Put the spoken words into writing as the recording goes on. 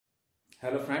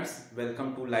Hello friends,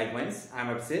 welcome to Livewines. I am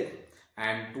Abhishek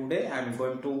and today I am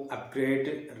going to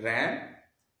upgrade RAM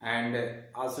and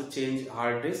also change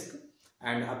hard disk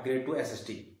and upgrade to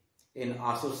SSD in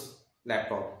Asus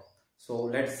laptop. So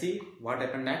let's see what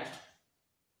happened next.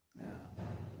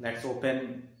 Let's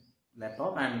open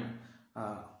laptop and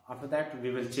after that we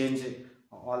will change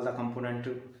all the component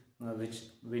which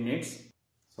we need.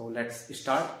 So let's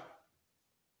start.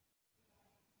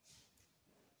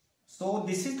 So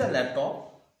this is the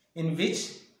laptop in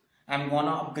which I'm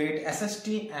gonna upgrade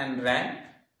SSD and RAM.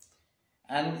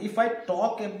 And if I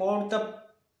talk about the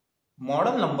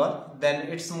model number, then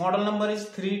its model number is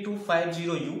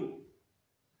 3250U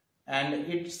and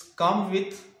it's come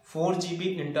with 4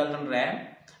 GB internal RAM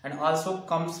and also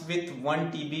comes with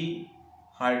 1 TB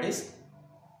hard disk,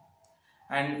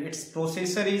 and its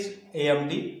processor is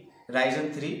AMD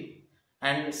Ryzen 3.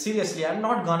 And seriously, I'm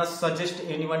not gonna suggest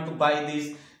anyone to buy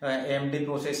these AMD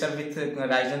processor with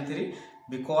Ryzen 3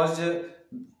 because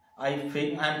I'm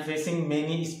facing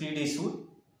many speed issues.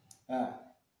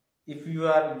 If you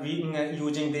are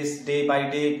using this day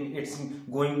by day, it's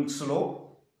going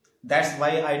slow. That's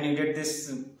why I needed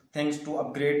this things to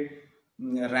upgrade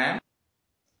RAM.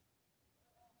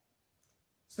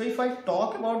 So if I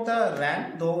talk about the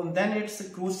RAM though, then it's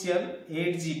crucial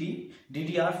 8 GB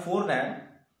DDR4 RAM,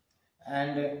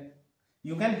 and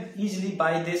you can easily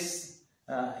buy this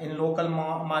in local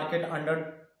market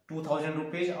under 2000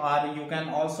 rupees, or you can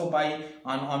also buy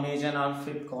on Amazon or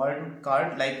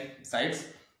Flipkart like sites.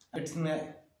 It's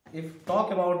if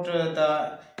talk about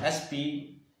the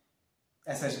SP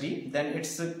SSD, then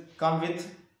it's come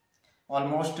with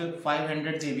almost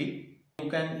 500 GB. You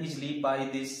can easily buy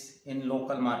this in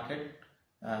local market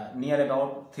near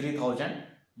about 3000.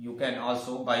 You can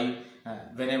also buy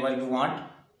whenever you want.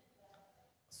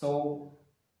 So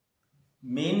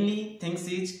mainly things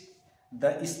is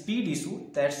the speed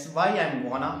issue. That's why I'm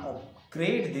gonna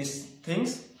upgrade these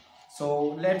things. So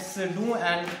let's do.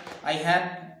 And I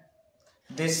have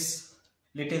this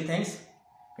little things.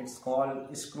 It's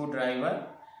called screwdriver,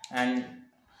 and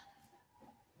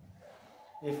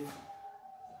if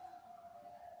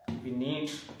we need,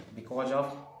 because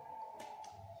of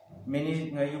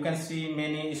many you can see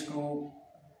many screw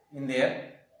in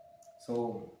there,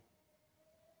 so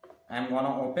I'm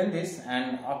gonna open this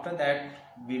and after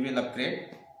that we will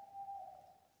upgrade.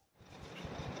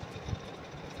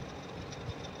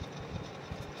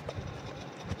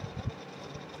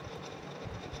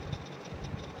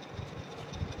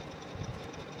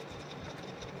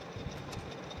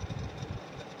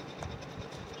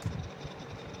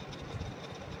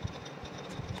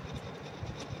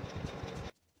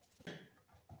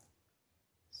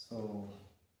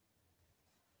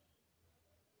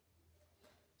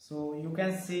 So you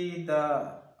can see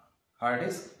the hard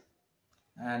disk,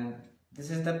 and this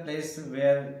is the place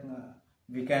where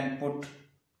we can put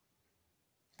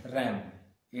RAM,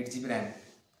 8 GB RAM,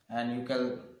 and you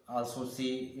can also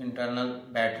see internal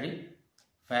battery,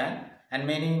 fan, and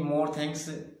many more things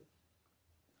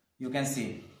you can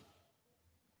see.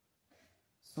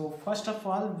 So first of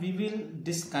all we will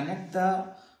disconnect the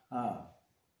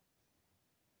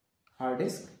hard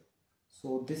disk.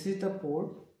 So this is the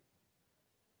port.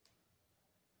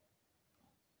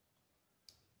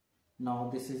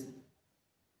 Now this is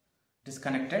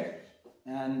disconnected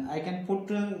and I can put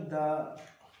the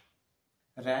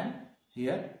RAM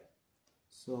here.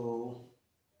 So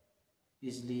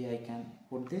easily I can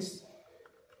put this.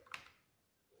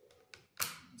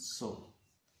 So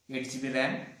 8 GB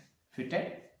RAM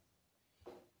fitted,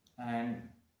 and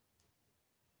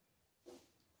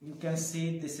you can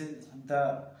see this is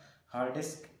the hard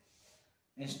disk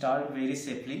installed very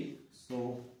safely.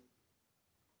 So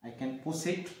I can push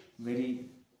it very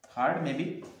hard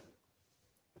maybe.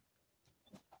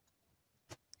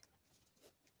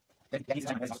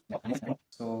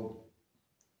 So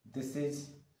this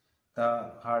is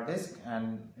the hard disk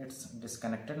and it's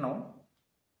disconnected now,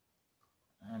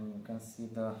 and you can see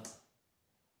the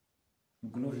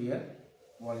glue here,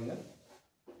 wall here.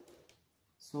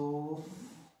 So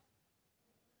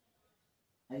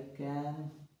I can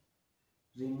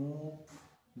remove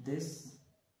this.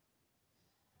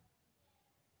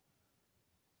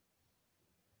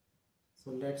 So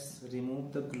let's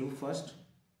remove the glue first,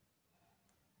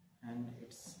 and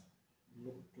it's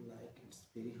looked like it's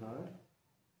very hard.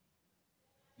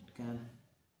 It can.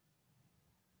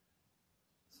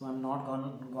 So I'm not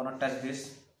gonna touch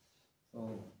this.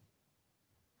 So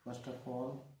first of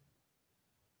all,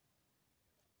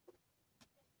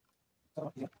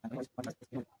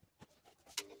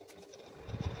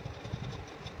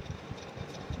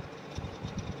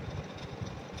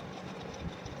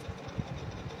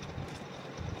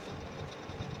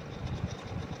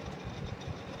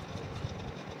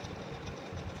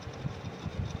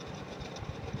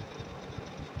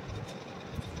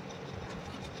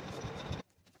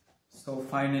 So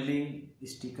finally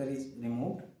sticker is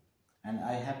removed and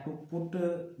I have to put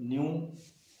a new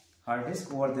hard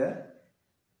disk over there,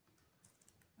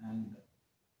 and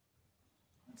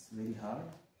it's very hard.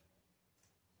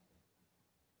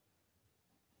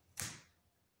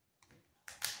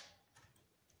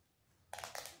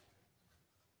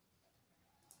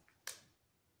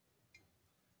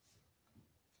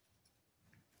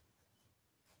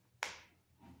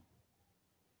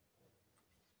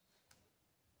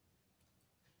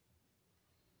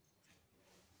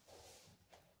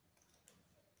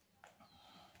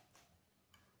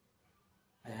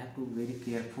 I have to be very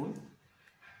careful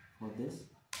for this.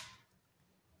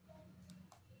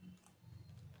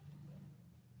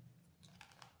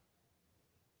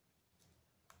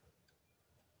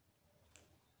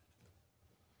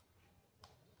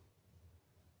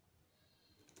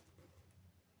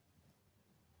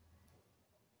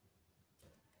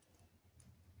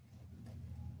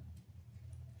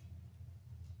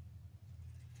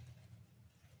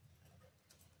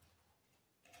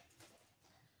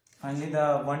 Finally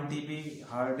the 1 TB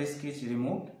hard disk is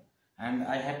removed and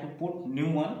I have to put new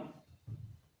one.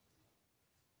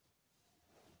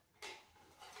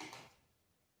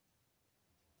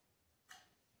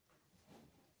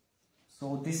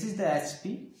 So this is the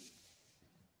HP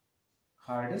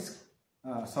hard disk,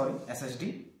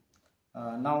 SSD.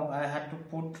 Now I have to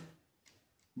put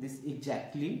this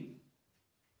exactly.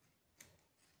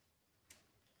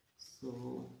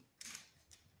 So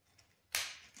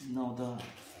now the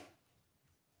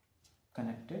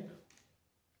connected.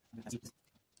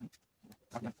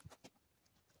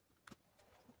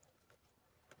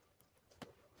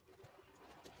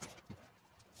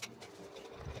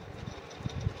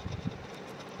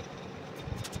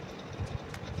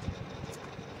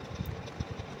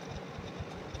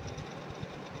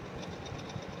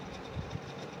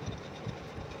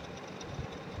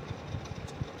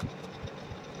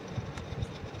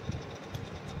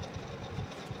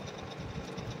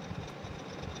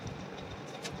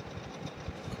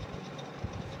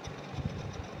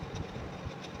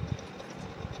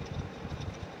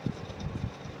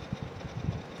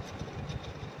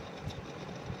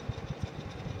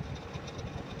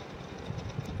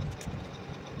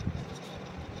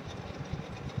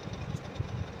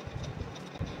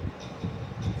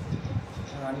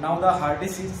 Now the hard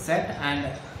disk is set and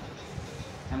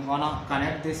I'm gonna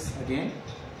connect this again.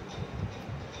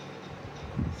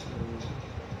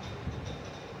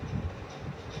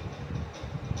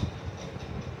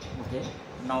 Okay,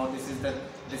 now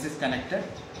this is connected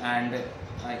and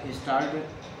I installed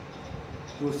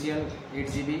Crucial 8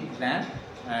 GB RAM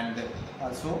and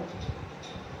also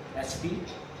HP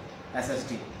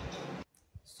SSD.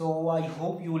 So I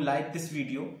hope you like this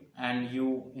video and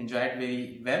you enjoyed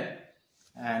very well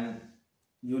and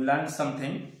you learned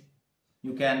something.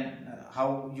 You can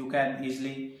how you can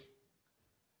easily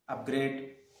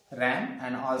upgrade RAM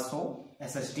and also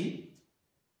SSD.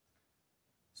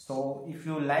 So if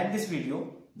you like this video,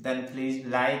 then please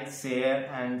like, share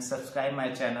and subscribe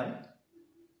my channel.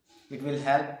 It will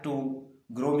help to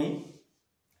grow me.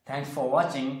 Thanks for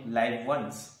watching Live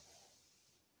Once.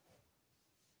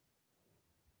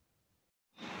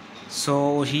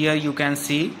 So here you can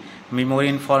see memory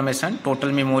information. Total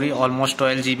memory almost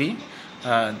 12 GB.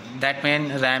 That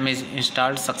means RAM is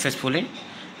installed successfully.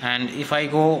 And if I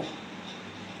go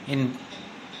in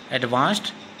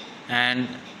advanced and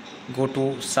go to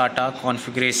SATA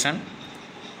configuration,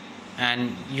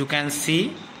 and you can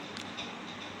see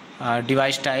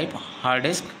device type hard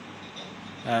disk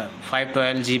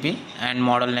 512 GB and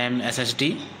model name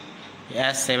SSD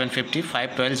S750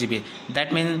 512 GB.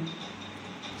 That means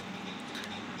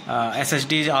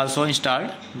SSD is also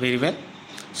installed very well.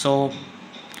 So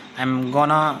I'm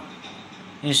gonna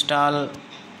install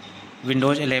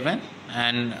Windows 11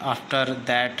 and after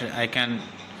that I can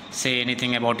say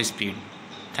anything about speed.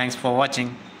 Thanks for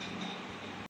watching.